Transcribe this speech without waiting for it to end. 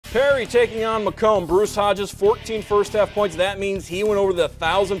Perry taking on McComb. Bruce Hodges, 14 first-half points. That means he went over the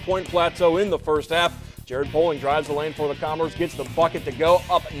 1,000-point plateau in the first half. Jared Poling drives the lane for the Commoners, gets the bucket to go.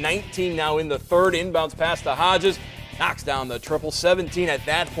 Up 19 now in the third. Inbounds pass to Hodges. Knocks down the triple. 17 at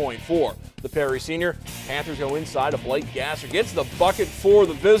that point for the Perry senior. Panthers go inside to Blake Gasser. Gets the bucket for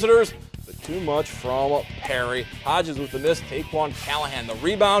the visitors, but too much from Perry. Hodges with the miss. Taquan Callahan the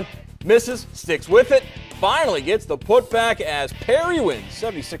rebound. Misses, sticks with it. Finally gets the putback as Perry wins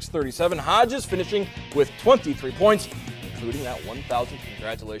 76-37. Hodges finishing with 23 points, including that 1,000.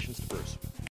 Congratulations to Bruce.